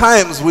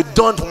sometimes we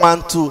don't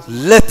want to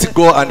let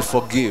go and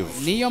forgive.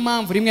 Niyo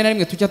mpamvu rimwe na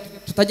rimwe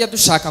tutajya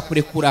dushaka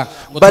kurekura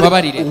ngo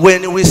tubabarire. But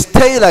when we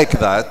stay like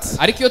that,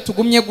 ariko iyo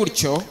tugumye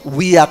gutyo,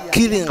 we are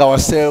killing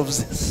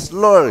ourselves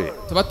slowly.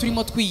 tuba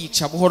turimo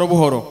twiyica buhoro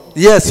buhoro.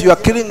 Yes, you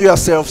are killing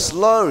yourself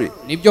slowly.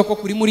 Nibyo ko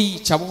kuri muri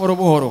yica buhoro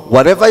buhoro.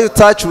 Whatever you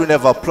touch will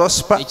never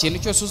prosper. Ikintu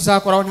cyose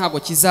uzakoraho ntago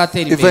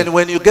kizatera imbere. Even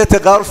when you get a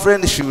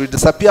girlfriend, she will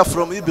disappear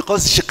from you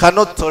because she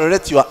cannot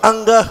tolerate your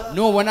anger.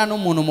 Nubona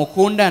n'umuntu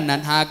mukundana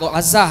ntago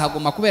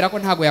azahaguma kubera ko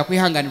ntago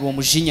yakwihanganira uwo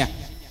mujinya.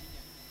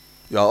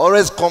 You are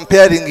always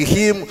comparing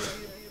him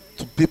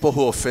to people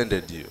who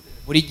offended you.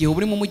 buri gihe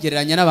urimo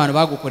umugereranya n'abantu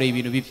bagukoreye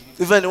ibintu bibi.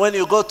 Even when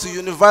you go to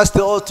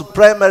university or to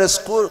primary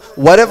school,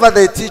 whatever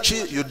they teach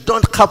you, you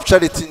don't capture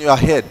it in your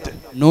head.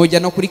 Nujya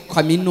no kuri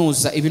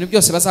kaminuza ibintu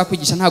byose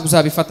bazakwigisha ntabwo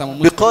uzabifata mu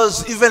mutwe.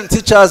 Because even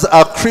teachers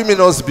are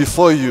criminals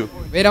before you.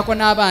 Bera ko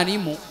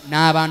n'abarimu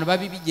n'abantu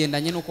babi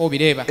bigendanye nuko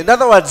bireba. In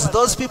other words,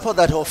 those people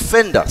that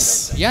offend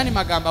us, Yani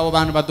magambo abo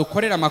bantu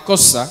badukorera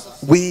amakosa,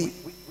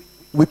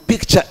 we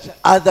picture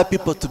other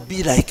people to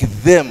be like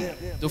them.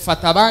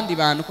 Dufata abandi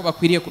bantu ko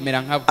bakwiriye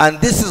kumera nkabo. And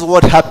this is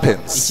what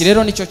happens. Iki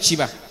rero nicyo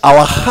kiba.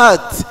 Our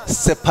heart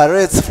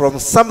separates from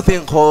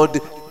something called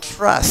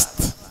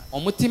trust.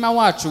 Umutima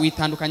wacu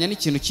witandukanya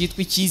n'ikintu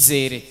cyitwa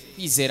icyizere,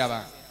 kwizera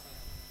abantu.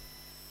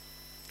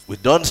 We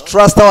don't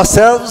trust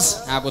ourselves.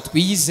 Ntabwo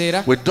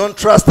twiyizera. We don't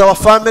trust our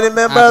family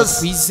members. Ntabwo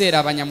twizera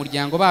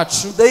abanyamuryango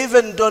bacu. They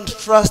even don't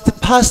trust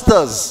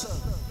pastors.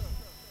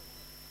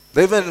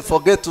 They even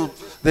forget to,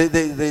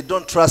 they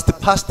don't trust the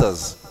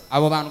pastors.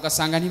 Abo bantu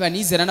ugasanga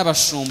ntibanizera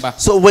n'abashumba.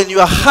 So when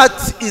your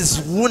heart is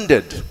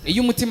wounded,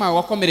 iyo umutima wawe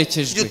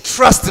wakomerekejwe, you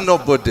trust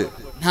nobody.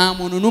 nta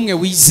muntu n'umwe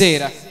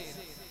wizera.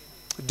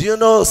 Do you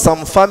know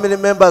some family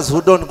members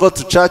who don't go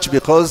to church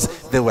because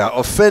they were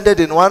offended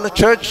in one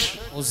church?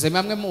 Uze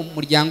bamwe mu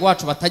muryango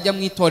wacu batajya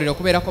mu itorero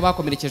kubera ko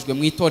bakomerekejwe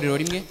mu itorero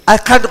rimwe. I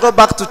can't go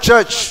back to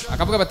church.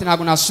 Akavuga bati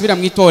ntabwo nasubira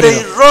mu itorero.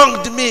 They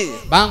wronged me.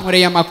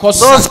 Bankoreye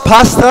amakosa. Those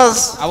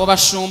pastors, abo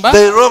bashumba,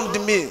 they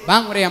wronged me.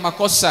 Bankoreye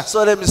amakosa.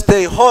 So let me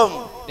stay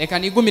home. Reka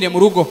nigumire mu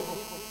rugo.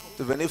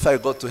 Even if I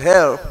go to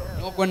hell.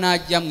 Nubwo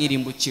najya mu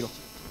irimbukiro.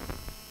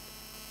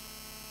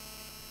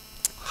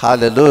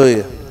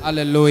 Hallelujah.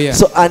 Hallelujah.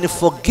 So an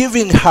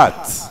unforgiving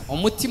heart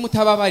umutima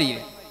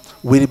utababarire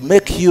will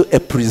make you a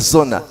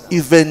prisoner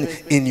even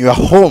in your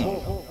home.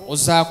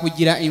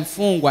 uzakugira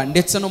imfungwa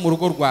ndetse no mu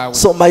rugo rwawe.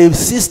 So my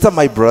sister,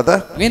 my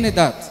brother, mwene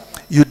data,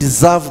 you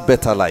deserve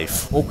better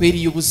life.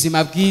 ukwiriye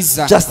ubuzima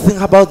bwiza. Just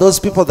think about those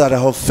people that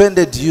have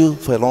offended you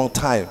for a long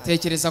time.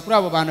 Tekereza kuri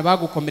abo bantu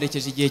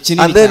bagukomerekeje igihe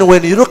kinini. And then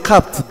when you look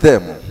up to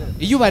them,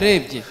 iyo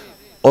ubarebye,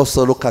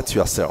 also look at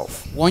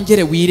yourself.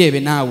 wongere wirebe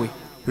nawe.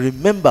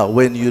 Remember,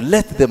 when you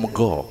let them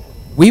go,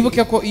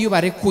 wibuke ko iyo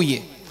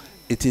barekuye,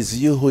 it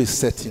is you who is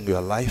setting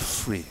your life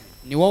free.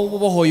 ni wowe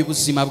ubohoye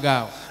ubuzima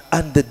bwawe.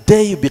 And the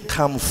day you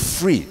become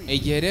free,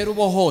 igihe rero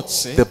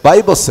ubohotse, the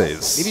Bible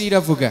says, Bibiliya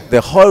iravuga,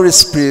 the Holy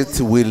Spirit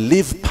will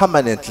live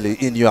permanently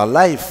in your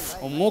life.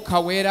 umwuka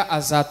wera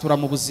azatura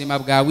mu buzima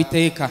bwawe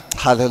iteka.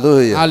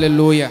 Hallelujah.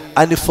 Hallelujah.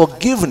 And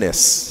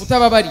forgiveness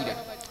utababarira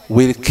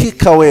will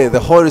kick away the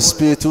Holy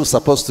Spirit who is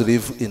supposed to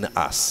live in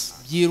us.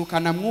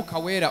 byirukana mwuka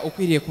wera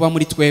ukwiriye kuba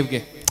muri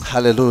twebwe.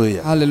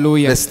 Hallelujah.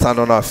 Hallelujah. Let's stand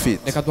on our feet.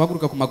 Reka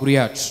duhaguruke ku maguru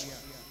yacu.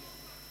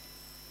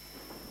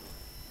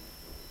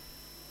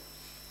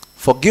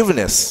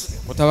 Forgiveness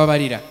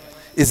utababarira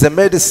is a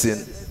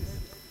medicine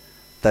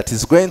that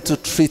is going to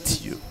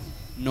treat you.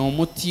 ni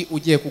umuti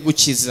ugiye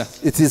kugukiza.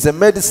 It is a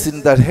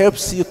medicine that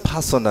helps you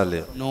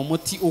personally. ni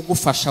umuti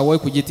ugufasha wowe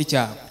ku giti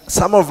cyawe.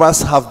 Some of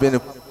us have been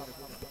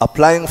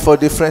applying for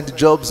different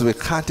jobs. We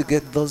can't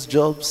get those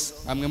jobs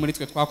bamwe muri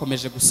twe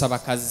twakomeje gusaba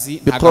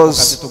akazi, ntabwo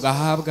akazi because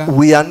tugahabwa,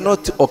 we are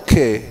not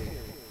okay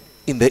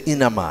in the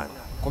inner man.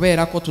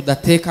 kubera ko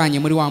tudatekanye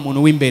muri wa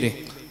muntu w'imbere.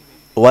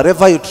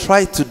 Whatever you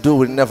try to do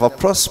will never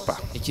prosper.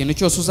 ikintu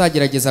cyose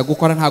uzagerageza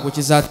gukora ntabwo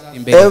kizatera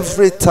imbere.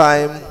 Every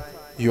time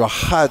your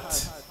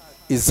heart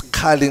is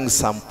calling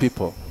some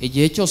people.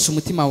 igihe cyose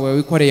umutima wawe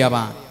wikoreye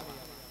abantu.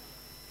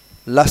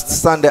 Last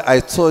Sunday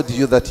I told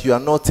you that you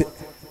are not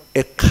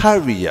a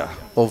carrier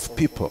of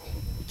people.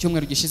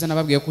 icyumweru gishize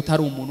nababwiye ko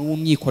utari umuntu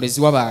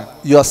w'umwikorezi w'abantu.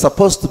 You are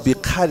supposed to be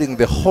carrying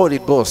the Holy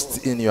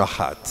Ghost in your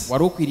heart.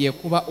 wari ukwiriye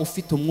kuba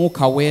ufite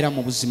umwuka wera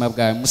mu buzima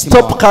bwawe, mu mutima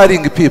Stop wawe.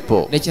 carrying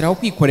people. rekeraho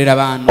kwikorera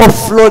abantu.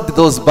 Offload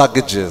those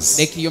baggages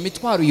reka iyo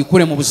mitwaro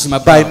uyikure mu buzima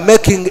by bwawe.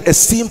 making a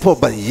simple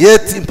but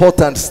yet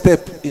important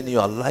step in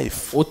your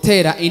life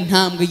utera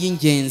intambwe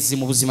y'ingenzi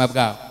mu buzima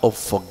bwawe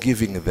of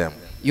forgiving them.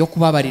 yo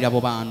kubabarira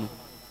abo bantu.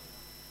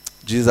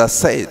 Jesus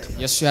said,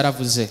 Yesu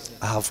yaravuze,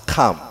 I have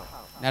come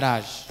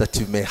naraje that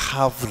you may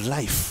have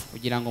life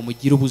kugira ngo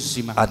mugire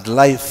ubuzima and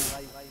life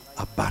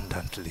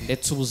abundantly.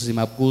 ndetse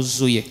ubuzima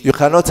bwuzuye. You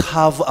cannot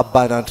have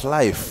abundant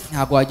life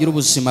ntabwo wagira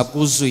ubuzima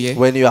bwuzuye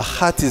when your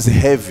heart is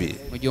heavy.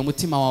 mu gihe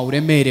umutima wawe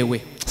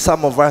uremerewe.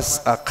 Some of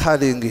us are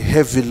carrying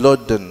heavy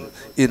load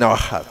in our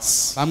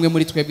hearts. bamwe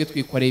muri twebwe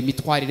twikoreye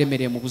imitwaro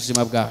iremereye mu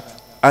buzima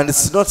bwacu. And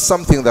it's not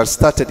something that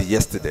started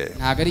yesterday.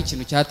 ntabwo ari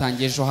ikintu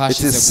cyatangiye ejo It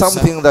hashize is gusa.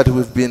 something that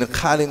we've been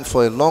carrying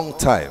for a long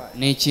time.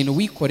 ni ikintu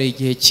wikoreye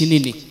igihe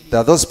kinini. There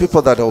are those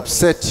people that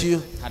upset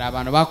you, hari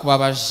abantu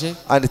bakubabaje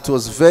and it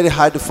was very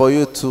hard for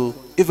you to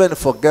even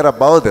forget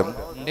about them.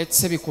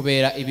 ndetse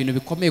bikubera ibintu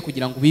bikomeye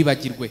kugira ngo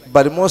ubibagirwe.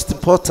 But most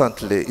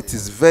importantly, it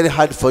is very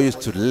hard for you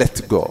to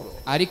let go.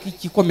 ariko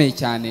igikomeye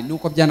cyane ni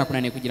uko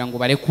byanakunaniye kugira ngo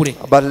barekure.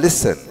 But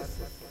listen,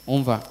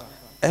 umva,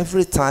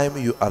 every time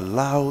you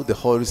allow the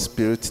Holy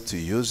Spirit to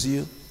use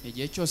you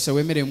igihe cyose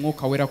wemereye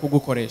umwuka wera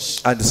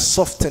kugukoresha and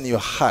soften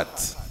your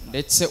heart,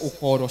 ndetse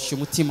ukoroshya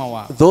umutima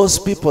wawe,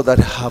 those people that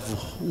have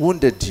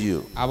wounded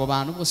you, abo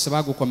bantu bose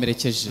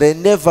bagukomerekeje they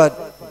never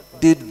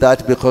did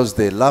that because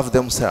they love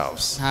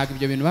themselves. ntabwo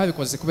ibyo bintu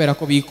babikoze kubera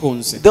ko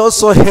bikunze, They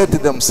also hate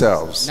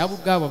themselves. nabo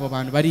ubwabo aba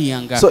bantu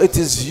bariyanga. So it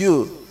is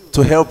you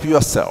to help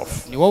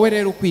yourself. Ni wowe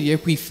rero ukwiriye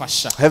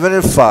kwifasha.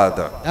 Heavenly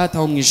Father, Data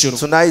wo mu ijuru,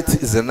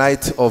 tonight is a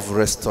night of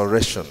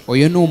restoration.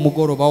 uyu ni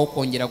umugoroba wo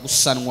kongera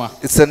gusanwa.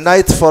 It's a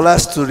night for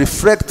us to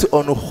reflect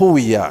on who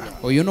we are.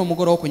 Uyu ni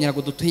umugoroba wo kongera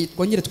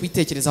twongere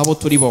twitekereza abo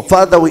turi bo.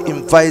 Father, we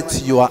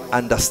invite your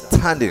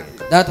understanding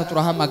Data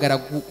turahamagara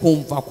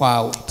kumva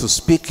kwawe to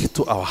speak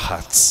to our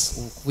hearts.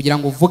 kugira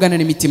ngo uvugane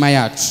n'imitima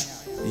yacu.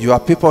 Your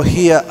people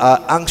here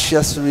are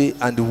anxiously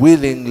and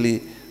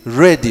willingly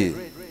ready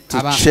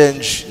to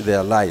change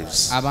their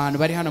lives. Abantu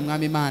bari hano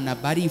mwami Imana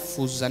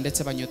barifuza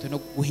ndetse banyotewe no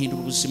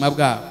guhindura ubuzima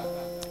bwabo.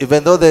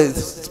 Even though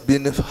it's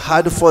been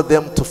hard for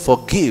them to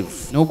forgive,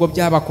 nubwo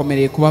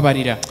byabakomereye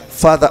kubabarira.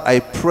 Father, I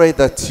pray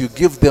that you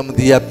give them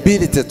the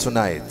ability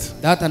tonight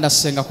Data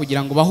ndasenga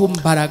kugira ngo bahe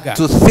imbaraga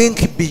to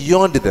think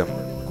beyond them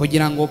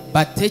kugira ngo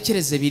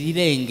batekereze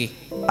birirenge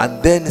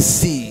and then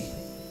see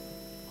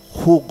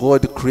who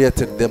God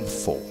created them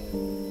for.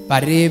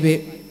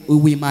 barebe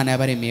uw'Imana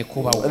yabaremeye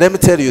kubaho. Let me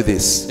tell you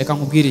this. Reka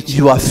nkubwire iki.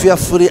 You are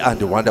fearfully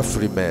and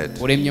wonderfully made.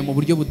 Uremye mu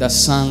buryo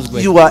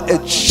budasanzwe. You are a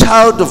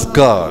child of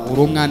God.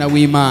 Uri umwana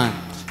w'Imana.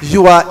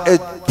 You are a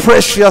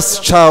precious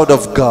child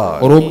of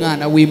God. Uri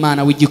umwana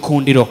w'Imana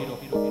w'igikundiro.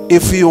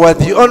 If you are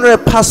the only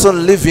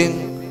person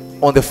living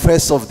on the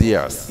face of the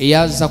earth,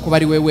 Iyaza kuba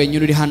ari wewe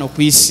wenyine uri hano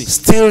ku isi,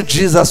 still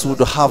Jesus would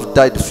have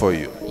died for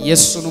you.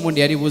 Yesu n'umundi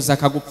yari buza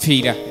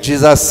akagupfira.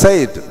 Jesus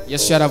said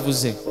Yesu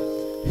yaravuze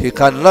he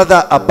can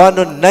rather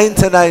abandon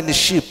 99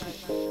 sheep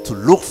to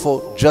look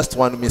for just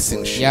one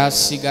missing sheep.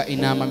 yasiga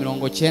intama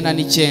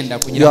 99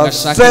 kugira You ngo are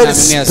ashake very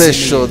intama imwe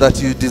special yazimiye.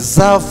 that you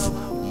deserve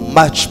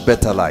much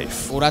better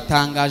life.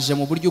 Uratangaje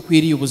mu buryo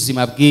ukwiriye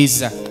ubuzima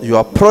bwiza.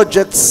 Your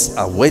projects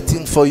are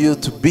waiting for you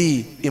to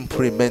be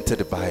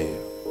implemented by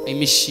you.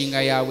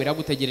 Imishinga yawe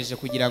iragutegereje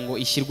kugira ngo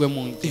ishyirwe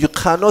mu ngiro. You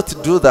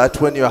cannot do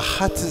that when your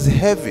heart is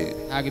heavy.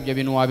 Ntabwo ibyo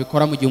bintu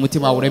wabikora mu gihe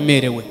umutima wawe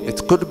uremerewe.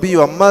 It could be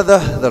your mother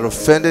that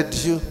offended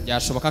you.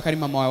 Byashoboka ko ari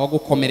mama wawe It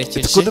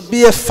wagukomerekeje could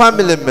be a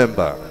family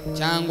member,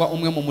 cyangwa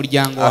umwe mu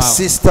muryango a wawe,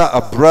 sister,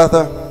 a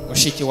brother,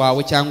 mushiki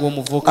wawe cyangwa uwo a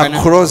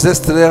muvukana,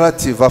 closest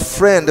relative, a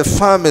friend, a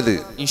family,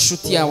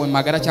 inshuti yawe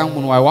magara cyangwa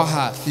umuntu wawe wa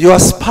hafi, your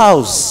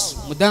spouse,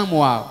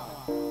 umudamu wawe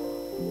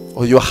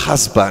or your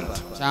husband.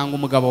 cyangwa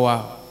umugabo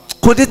wawe.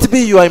 Could it be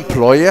your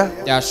employer?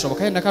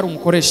 Byashoboka yenda ko ari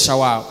umukoresha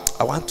wawe.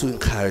 I want to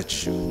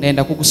encourage you.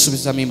 Nenda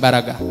kugusubizamo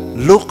imbaraga.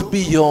 Look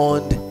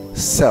beyond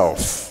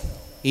self.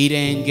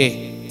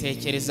 Irenge,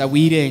 tekereza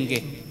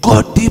wirenge.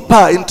 Go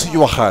deeper into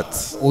your heart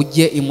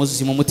Ujye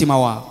imuzi mu mutima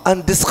wawe.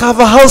 and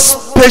discover how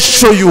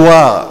special you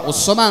are.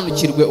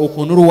 Usobanukirwe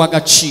ukuntu uri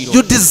uw'agaciro.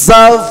 You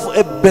deserve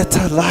a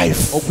better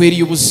life.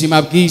 Ukwiriye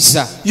ubuzima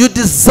bwiza. You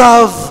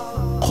deserve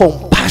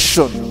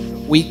compassion.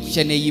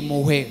 Wikeneye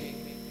impuhwe.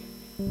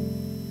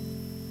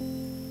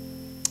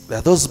 There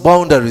are those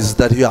boundaries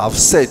that you have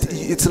set.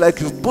 It's like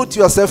you've put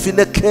yourself in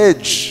a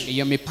cage.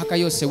 Iyo mipaka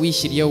yose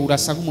wishyiriyeho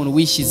urasa nk'umuntu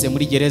wishyize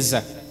muri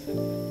gereza.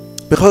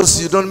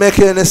 Because you don't make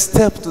any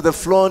step to the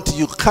front,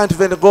 you can't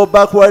even go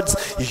backwards,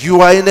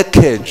 you are in a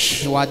cage.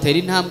 Ntiwatera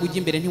intambwe ujya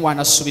imbere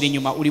ntiwanasubira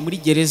inyuma, uri muri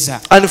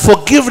gereza. And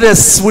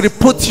forgiveness will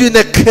put you in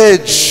a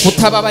cage.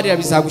 Kutababarira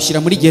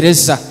bizagushyira muri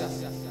gereza.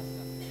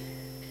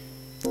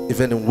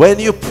 Even when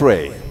you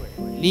pray,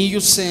 Niyo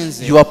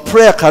usenze, your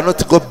prayer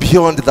cannot go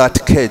beyond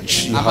that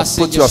cage. You have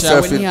put amasengesho yawe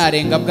yourself in.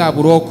 ntiyarenga bwa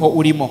buroko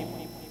urimo.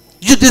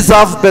 You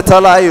deserve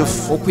better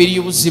life. Ukwiriye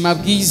ubuzima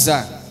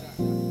bwiza.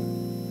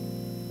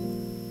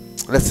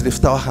 Let's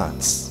lift our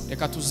hands.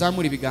 Reka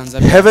tuzamure ibiganza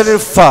byacu. Heavenly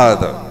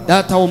Father,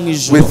 Data wo mu we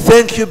ijuru,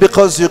 thank you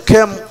because you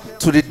came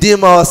to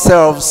redeem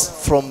ourselves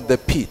from the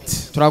pit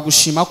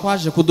turagushima ko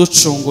waje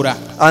kuducungura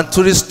and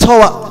to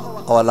restore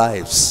our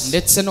lives.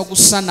 ndetse no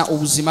gusana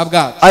ubuzima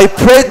bwacu. I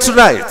pray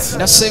tonight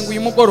Ndasenga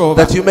uyu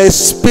mugoroba that you may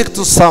speak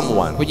to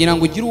someone kugira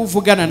ngo ugire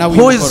uvugana nawe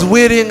who uyu is mugoroba.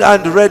 willing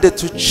and ready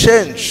to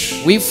change,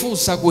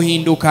 Wifuza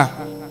guhinduka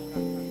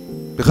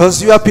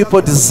because your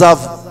people deserve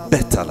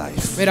better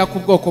life. kubera ko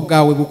ubwoko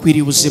bwawe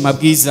bukwiriye ubuzima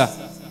bwiza.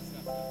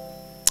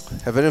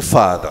 Heavenly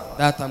Father,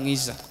 Data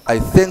mwiza, I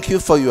thank you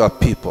for your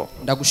people,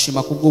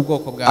 ndagushima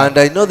kubw'ubwoko bwawe, and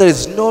I know there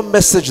is no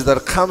message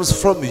that comes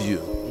from you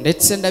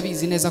ndetse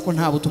ndabizi neza ko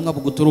nta butumwa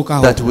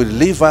buguturukaho that will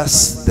leave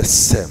us the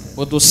same.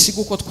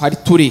 budusiga uko twari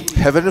turi.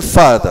 Heavenly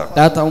Father,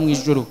 Data wo mu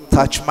ijuru,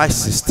 touch my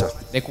sister,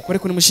 reka ukore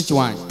kuri mushiki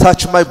wanjye,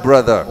 touch my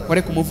brother.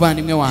 ukore ku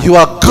muvandimwe wanjye. You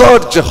are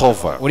God,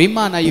 Jehovah. Uri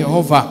Imana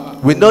Yehova,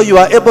 We know you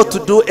are able to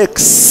do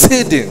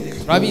exceeding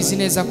turabizi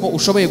neza ko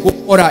ushoboye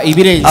gukora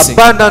ibirenze,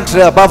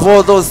 abundantly above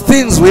all those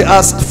things we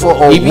ask for or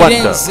wonder.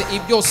 ibirenze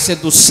ibyose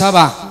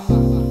dusaba.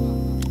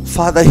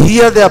 Father,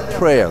 hear their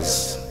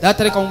prayers.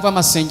 Data reka wumve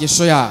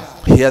amasengesho yabo,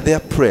 Hear their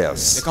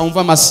prayers reka wumve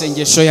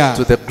amasengesho yabo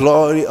to the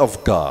glory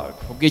of God.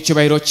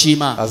 ubw'icyubahiro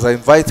cy'Imana. As I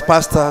invite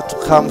Pastor to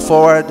come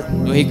forward,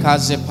 Duhe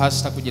ikaze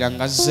pastor kugira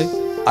ngo aze.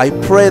 I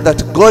pray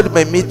that God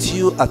may meet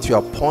you at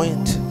your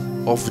point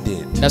of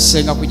need.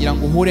 Ndasenga kugira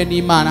ngo uhure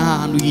n'Imana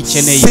ahantu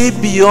uyikeneye. See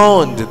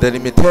beyond the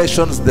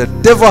limitations the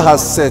devil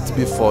has set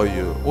before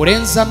you.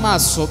 urenza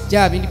amaso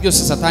bya bindi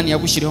byose satani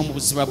yagushyiriyeho mu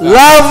buzima bwawe.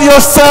 Love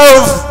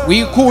yourself.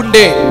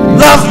 Wikunde.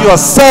 Love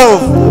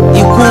yourself.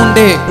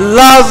 Ikunde.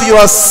 Love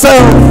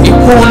yourself.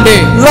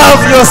 Ikunde.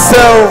 Love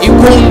yourself.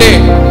 Ikunde.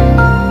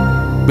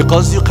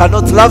 Because you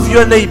cannot love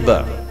your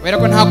neighbor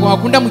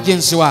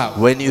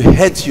when you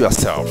hate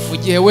yourself.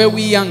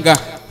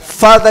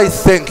 Father, I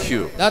thank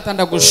you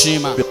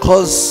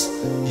because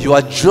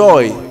your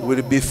joy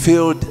will be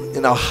filled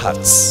in our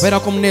hearts. But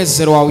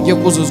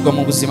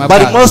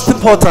most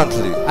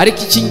importantly,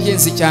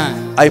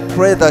 I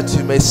pray that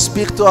you may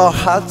speak to our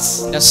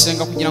hearts and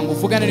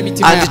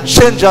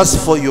change us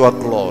for your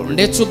glory.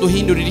 In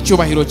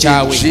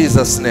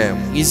Jesus' name.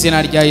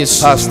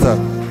 Pastor.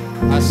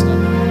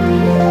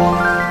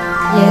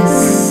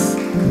 Yes.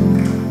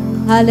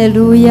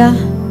 Hallelujah.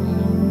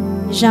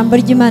 Ijambo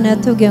ry'Imana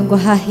yatubwiye ngo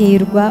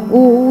hahirwa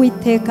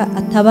Uwiteka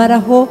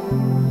atabaraho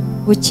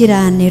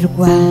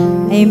gukiranirwa.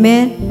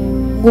 Amen.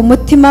 Ngo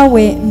umutima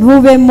we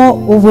ntubemo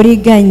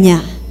uburiganya.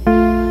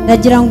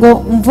 Ndagira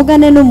ngo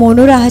mvugane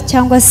n'umuntu uraha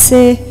cyangwa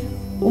se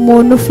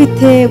umuntu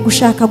ufite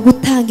gushaka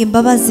gutanga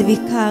imbabazi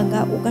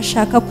bikanga,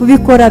 ugashaka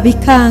kubikora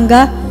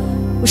bikanga,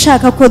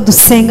 ushaka ko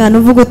dusengana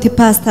uvuga uti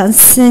pastor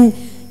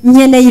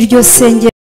nkeneye iryo senge